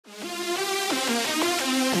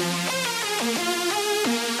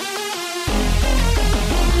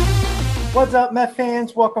What's up, Met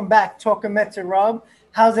fans? Welcome back. Talking Mets and Rob.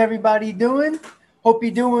 How's everybody doing? Hope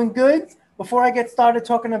you're doing good. Before I get started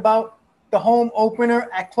talking about the home opener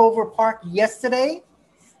at Clover Park yesterday,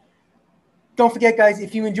 don't forget, guys,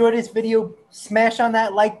 if you enjoyed this video, smash on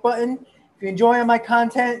that like button. If you're enjoying my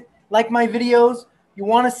content, like my videos, you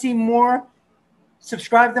want to see more,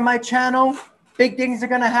 subscribe to my channel. Big things are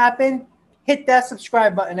going to happen. Hit that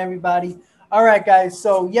subscribe button, everybody. All right, guys.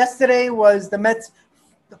 So yesterday was the Mets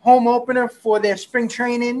home opener for their spring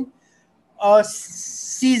training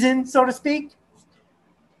season, so to speak.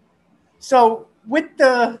 So with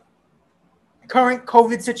the current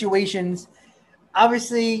COVID situations,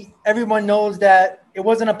 obviously everyone knows that it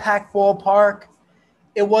wasn't a packed ballpark.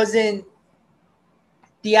 It wasn't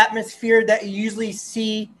the atmosphere that you usually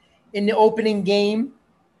see in the opening game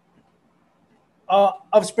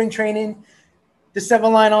of spring training. The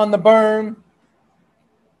 7 line on the berm,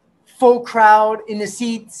 full crowd in the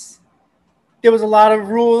seats. There was a lot of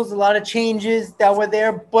rules, a lot of changes that were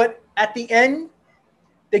there. But at the end,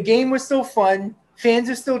 the game was still fun. Fans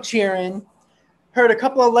are still cheering. Heard a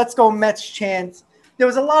couple of "Let's Go Mets" chants. There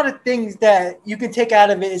was a lot of things that you can take out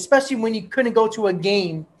of it, especially when you couldn't go to a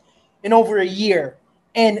game in over a year,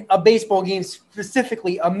 and a baseball game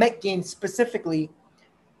specifically, a Met game specifically,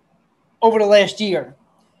 over the last year.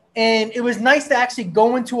 And it was nice to actually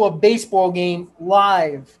go into a baseball game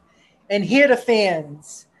live and hear the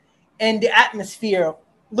fans and the atmosphere,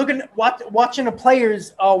 watching the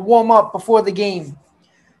players warm up before the game.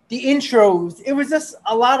 The intros, it was just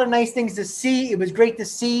a lot of nice things to see. It was great to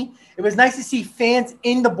see. It was nice to see fans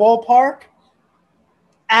in the ballpark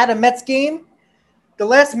at a Mets game. The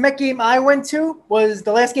last Met game I went to was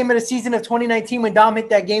the last game of the season of 2019 when Dom hit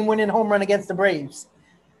that game-winning home run against the Braves.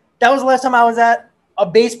 That was the last time I was at a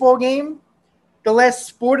baseball game. The last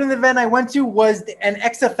sporting event I went to was an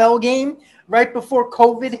XFL game right before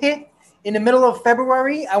COVID hit. In the middle of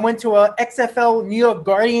February, I went to a XFL New York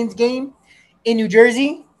Guardians game in New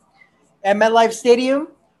Jersey at MetLife Stadium,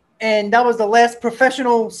 and that was the last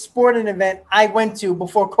professional sporting event I went to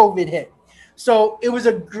before COVID hit. So it was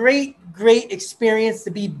a great experience to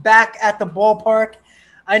be back at the ballpark.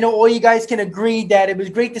 I know all you guys can agree that it was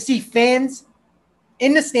great to see fans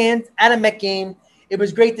in the stands at a Met game. It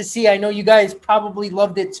was great to see. I know you guys probably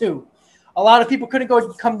loved it too. A lot of people couldn't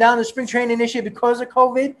come down to spring training this year because of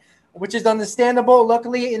COVID, which is understandable.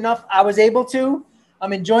 Luckily enough, I was able to.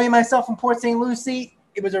 I'm enjoying myself in Port St. Lucie.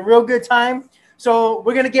 It was a real good time. So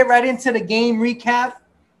we're going to get right into the game recap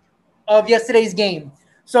of yesterday's game.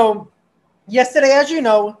 So yesterday, as you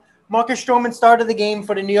know, Marcus Stroman started the game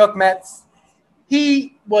for the New York Mets.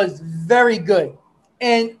 He was very good.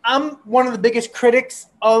 And I'm one of the biggest critics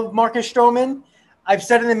of Marcus Stroman. I've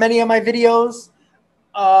said it in many of my videos.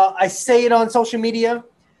 I say it on social media.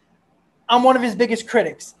 I'm one of his biggest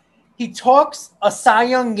critics. He talks a Cy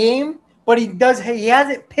Young game, but he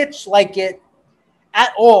hasn't pitched like it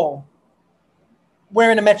at all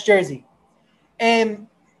wearing a Mets jersey. And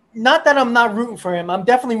not that I'm not rooting for him. I'm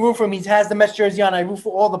definitely rooting for him. He has the Mets jersey on. I root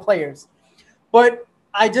for all the players. But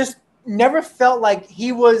I just never felt like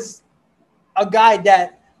he was a guy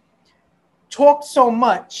that talked so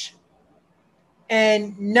much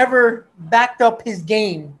and never backed up his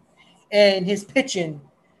game and his pitching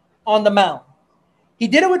on the mound. He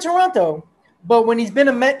did it with Toronto, but when he's been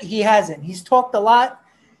a Met, he hasn't. He's talked a lot.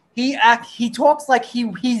 He talks like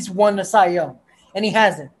he's won the Cy Young, and he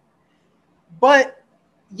hasn't. But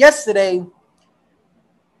yesterday,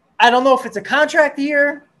 I don't know if it's a contract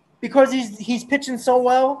year because he's pitching so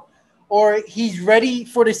well or he's ready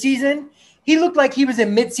for the season. He looked like he was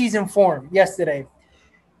in mid-season form yesterday.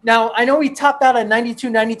 Now, I know he topped out at 92,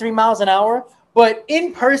 93 miles an hour, but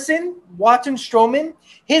in person, watching Stroman,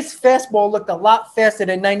 his fastball looked a lot faster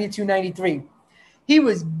than 92, 93. He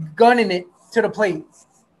was gunning it to the plate.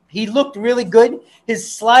 He looked really good.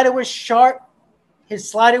 His slider was sharp. His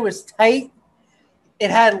slider was tight. It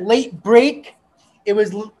had late break.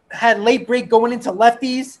 Had late break going into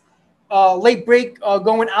lefties, late break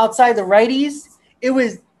going outside the righties. It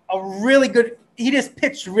was a really good – he just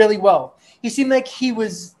pitched really well. He seemed like he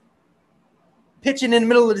was pitching in the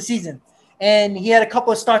middle of the season, and he had a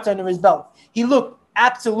couple of starts under his belt. He looked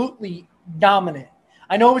absolutely dominant.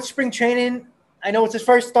 I know it's spring training. I know it's his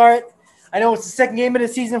first start. I know it's the second game of the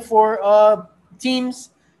season for teams,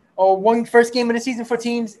 or first game of the season for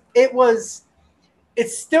teams. It's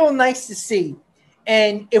still nice to see.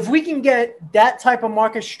 And if we can get that type of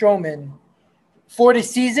Marcus Stroman for the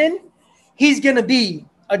season, he's going to be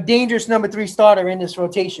a dangerous number 3 starter in this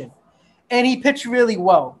rotation. And he pitched really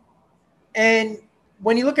well. And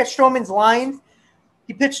when you look at Stroman's line,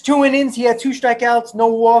 he pitched 2 innings. He had 2 strikeouts, no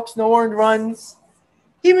walks, no earned runs.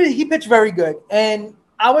 he pitched very good, and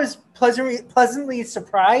I was pleasantly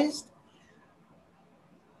surprised.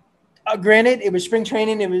 Granted, it was spring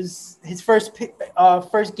training. It was his first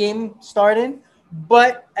game starting,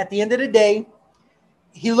 but at the end of the day,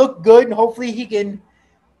 he looked good, and hopefully he can,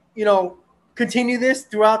 continue this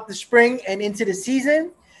throughout the spring and into the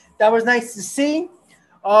season. That was nice to see.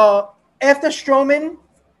 After Stroman,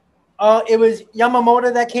 it was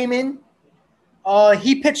Yamamoto that came in.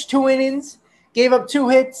 He pitched 2 innings, gave up 2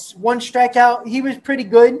 hits, 1 strikeout. He was pretty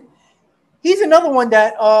good. He's another one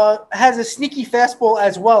that has a sneaky fastball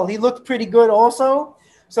as well. He looked pretty good also.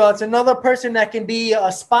 So it's another person that can be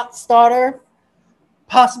a spot starter,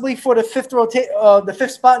 possibly for the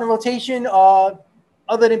fifth spot in the rotation,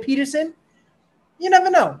 other than Peterson. You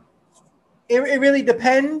never know. It really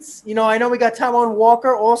depends. I know we got Taijuan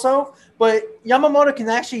Walker also, but Yamamoto can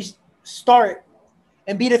actually start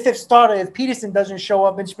and be the 5th starter if Peterson doesn't show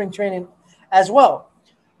up in spring training as well.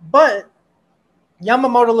 But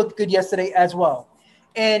Yamamoto looked good yesterday as well.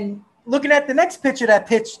 And looking at the next pitcher that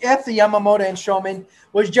pitched after Yamamoto and Stroman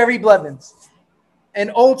was Jerry Blevins,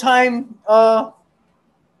 an old-time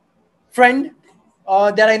friend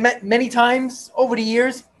that I met many times over the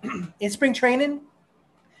years in spring training.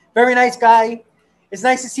 Very nice guy. It's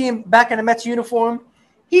nice to see him back in a Mets uniform.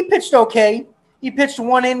 He pitched okay. He pitched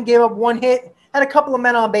 1 inning, gave up 1 hit, had a couple of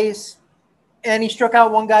men on base, and he struck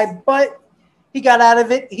out 1 guy, but he got out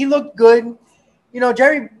of it. He looked good.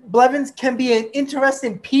 Jerry Blevins can be an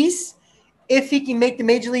interesting piece if he can make the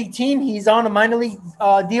major league team. He's on a minor league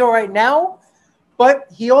deal right now, but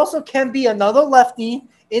he also can be another lefty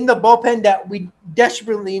in the bullpen that we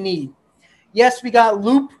desperately need. Yes, we got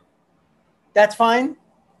Loop. That's fine.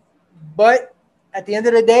 But at the end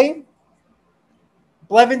of the day,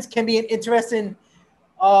 Blevins can be an interesting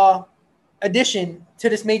addition to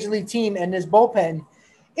this major league team and this bullpen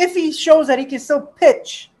if he shows that he can still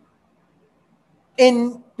pitch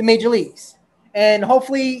in the major leagues. And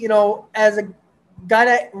hopefully, as a guy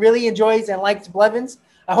that really enjoys and likes Blevins,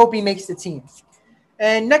 I hope he makes the team.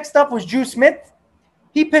 And next up was Drew Smith.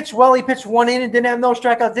 He pitched well. He pitched 1 inning, didn't have no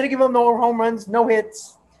strikeouts, didn't give up no home runs, no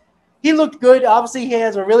hits. He looked good. Obviously, he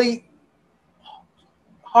has a really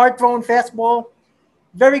hard-thrown fastball.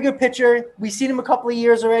 Very good pitcher. We've seen him a couple of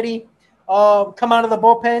years already come out of the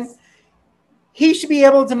bullpen. He should be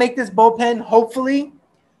able to make this bullpen, hopefully.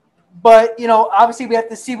 But, obviously we have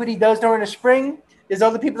to see what he does during the spring. There's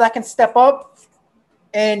other people that can step up.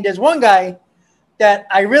 And there's one guy that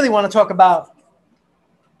I really want to talk about,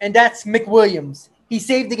 and that's McWilliams. He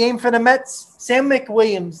saved the game for the Mets. Sam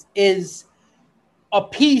McWilliams is a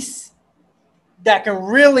piece that can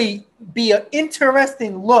really be an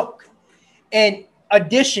interesting look and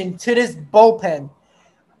addition to this bullpen.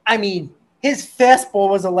 I mean, his fastball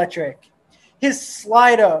was electric. His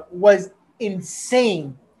slider was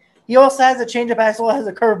insane. He also has a changeup, as well as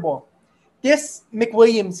a curveball. This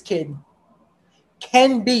McWilliams kid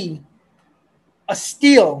can be a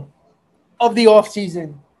steal of the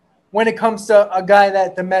offseason when it comes to a guy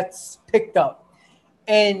that the Mets picked up.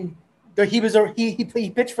 And he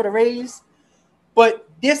pitched for the Rays. But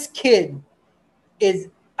this kid is,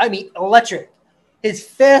 electric. His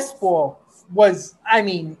fastball was,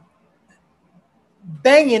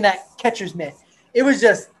 banging that catcher's mitt. It was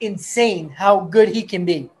just insane how good he can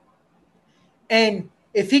be. And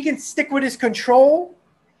if he can stick with his control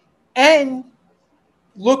and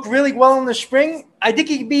look really well in the spring, I think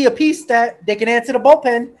he could be a piece that they can add to the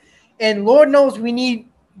bullpen. And Lord knows we need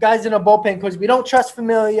guys in a bullpen because we don't trust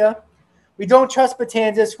Familia. We don't trust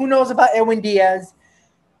Betances. Who knows about Edwin Diaz?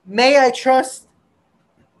 May I trust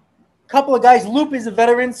a couple of guys? Loop is a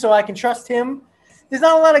veteran, so I can trust him. There's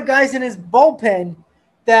not a lot of guys in his bullpen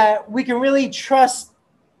that we can really trust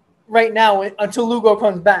right now until Lugo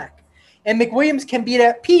comes back. And McWilliams can be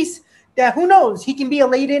that piece that, who knows, he can be a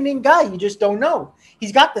late inning guy. You just don't know.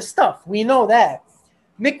 He's got the stuff. We know that.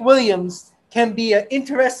 McWilliams can be an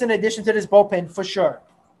interesting addition to this bullpen for sure.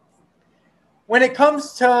 When it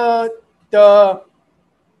comes to the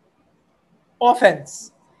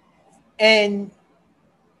offense and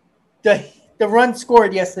the run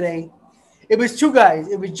scored yesterday, it was 2 guys.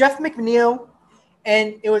 It was Jeff McNeil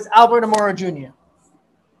and it was Albert ALMORA Jr.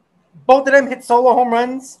 Both of them hit solo home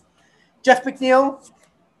runs. Jeff McNeil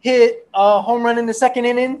hit a home run in the 2nd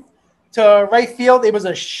inning to right field. It was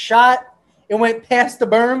a shot. It went past the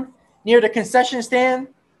berm near the concession stand.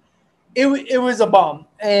 It was a bomb.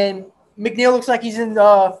 And McNeil looks like he's in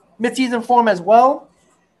midseason form as well.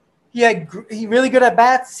 He really good at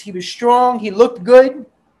bats. He was strong. He looked good.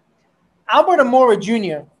 Albert ALMORA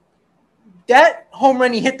Jr., that home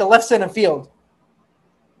run he hit the left center field.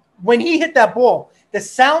 When he hit that ball, the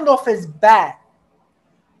sound off his bat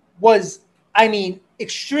was, I mean,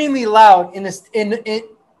 extremely loud in this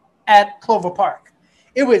at Clover Park.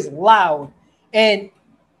 It was loud, and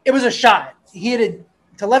it was a shot. He hit it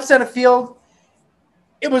to left center field.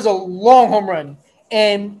 It was a long home run.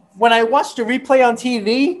 And when I watched the replay on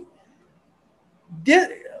TV,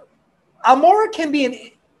 ALMORA can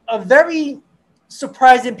be a very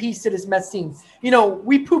surprising piece to this Mets team. You know,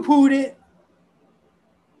 we poo-pooed it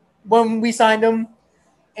when we signed him.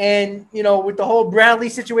 And, you know, with the whole Bradley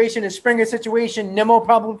situation and Springer situation, Nimmo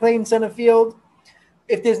probably played in center field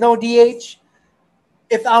if there's no DH.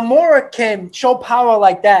 If ALMORA can show power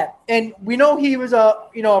like that, and we know he was a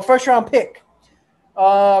first-round pick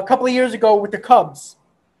a couple of years ago with the Cubs,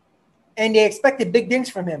 and they expected big things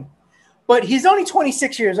from him. But he's only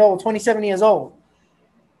 26 years old, 27 years old.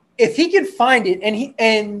 If he can find it,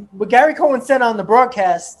 and what Gary Cohen said on the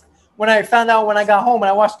broadcast when I found out when I got home and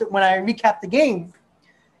I watched it when I recapped the game,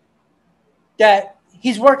 that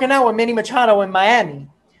he's working out with Manny Machado in Miami,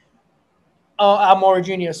 ALMORA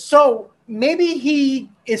Jr. So maybe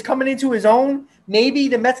he is coming into his own. Maybe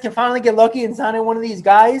the Mets can finally get lucky and sign one of these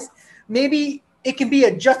guys. Maybe it can be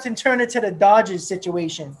a Justin Turner to the Dodgers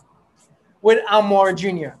situation with ALMORA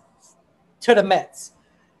Jr. to the Mets.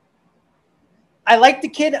 I like the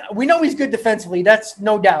kid. We know he's good defensively. That's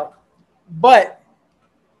no doubt. But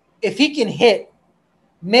if he can hit,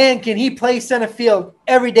 man, can he play center field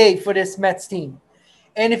every day for this Mets team.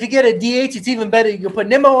 And if you get a DH, it's even better. You can put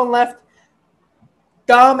Nimmo on left,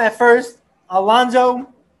 Dom at first,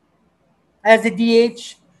 Alonso as the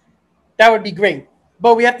DH. That would be great.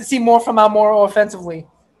 But we have to see more from ALMORA offensively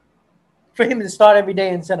for him to start every day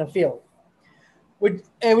in center field. With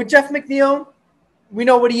Jeff McNeil, we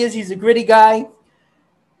know what he is. He's a gritty guy.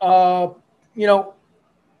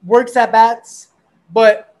 Works at bats.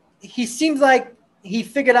 But he seems like he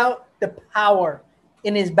figured out the power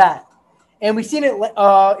in his bat. And we've seen it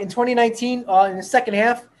in 2019 in the second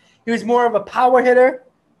half. He was more of a power hitter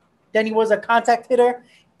than he was a contact hitter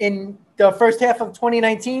in the first half of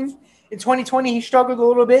 2019. In 2020, he struggled a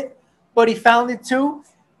little bit, but he found it too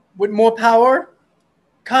with more power.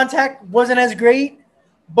 Contact wasn't as great,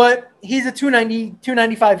 but he's a 290,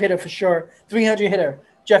 295 hitter for sure, 300 hitter,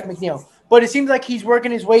 Jeff McNeil. But it seems like he's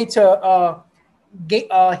working his way to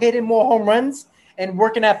hitting more home runs and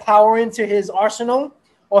working that power into his arsenal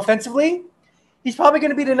offensively. He's probably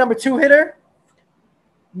going to be the number 2 hitter,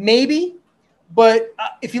 maybe. But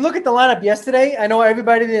if you look at the lineup yesterday, I know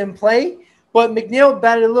everybody didn't play, but McNeil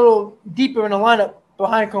batted a little deeper in the lineup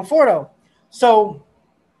behind Conforto. So,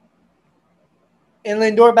 and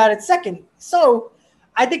Lindor batted second. So,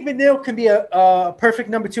 I think McNeil can be a perfect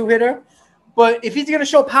number 2 hitter. But if he's going to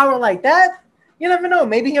show power like that, you never know.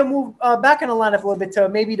 Maybe he'll move back in the lineup a little bit to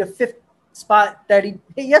maybe the 5th spot that he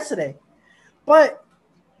hit yesterday. But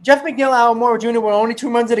Jeff McNeil, ALMORA Jr. were only 2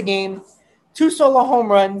 runs of the game, 2 solo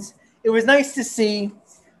home runs. It was nice to see.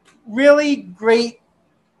 Really great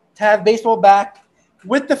to have baseball back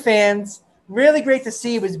with the fans. Really great to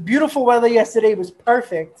see. It was beautiful weather yesterday. It was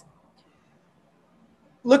perfect.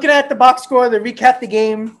 Looking at the box score to recap the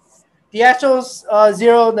game, the Astros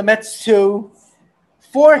 0, the Mets 2.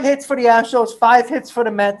 4 hits for the Astros, 5 hits for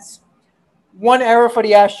the Mets, 1 error for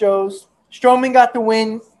the Astros. Stroman got the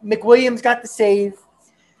win. McWilliams got the save.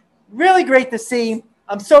 Really great to see.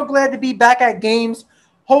 I'm so glad to be back at games.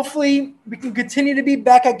 Hopefully, we can continue to be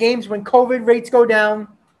back at games when COVID rates go down.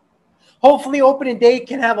 Hopefully, opening day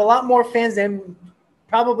can have a lot more fans than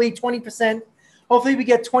probably 20%. Hopefully, we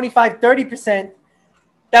get 25, 30%.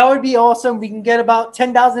 That would be awesome. We can get about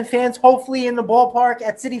 10,000 fans, hopefully, in the ballpark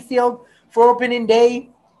at Citi Field for opening day.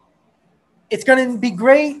 It's going to be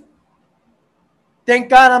great. Thank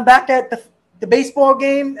God I'm back at the baseball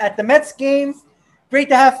game, at the Mets game. Great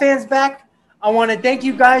to have fans back. I want to thank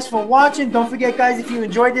you guys for watching. Don't forget, guys, if you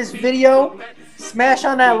enjoyed this video, smash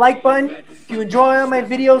on that like button. If you enjoy all my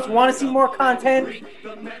videos, want to see more content,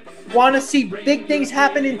 want to see big things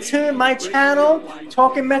happening to my channel,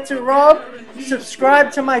 Talking Mets with Rob,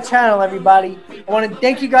 subscribe to my channel, everybody. I want to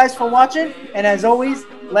thank you guys for watching, and as always,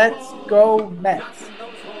 let's go Mets.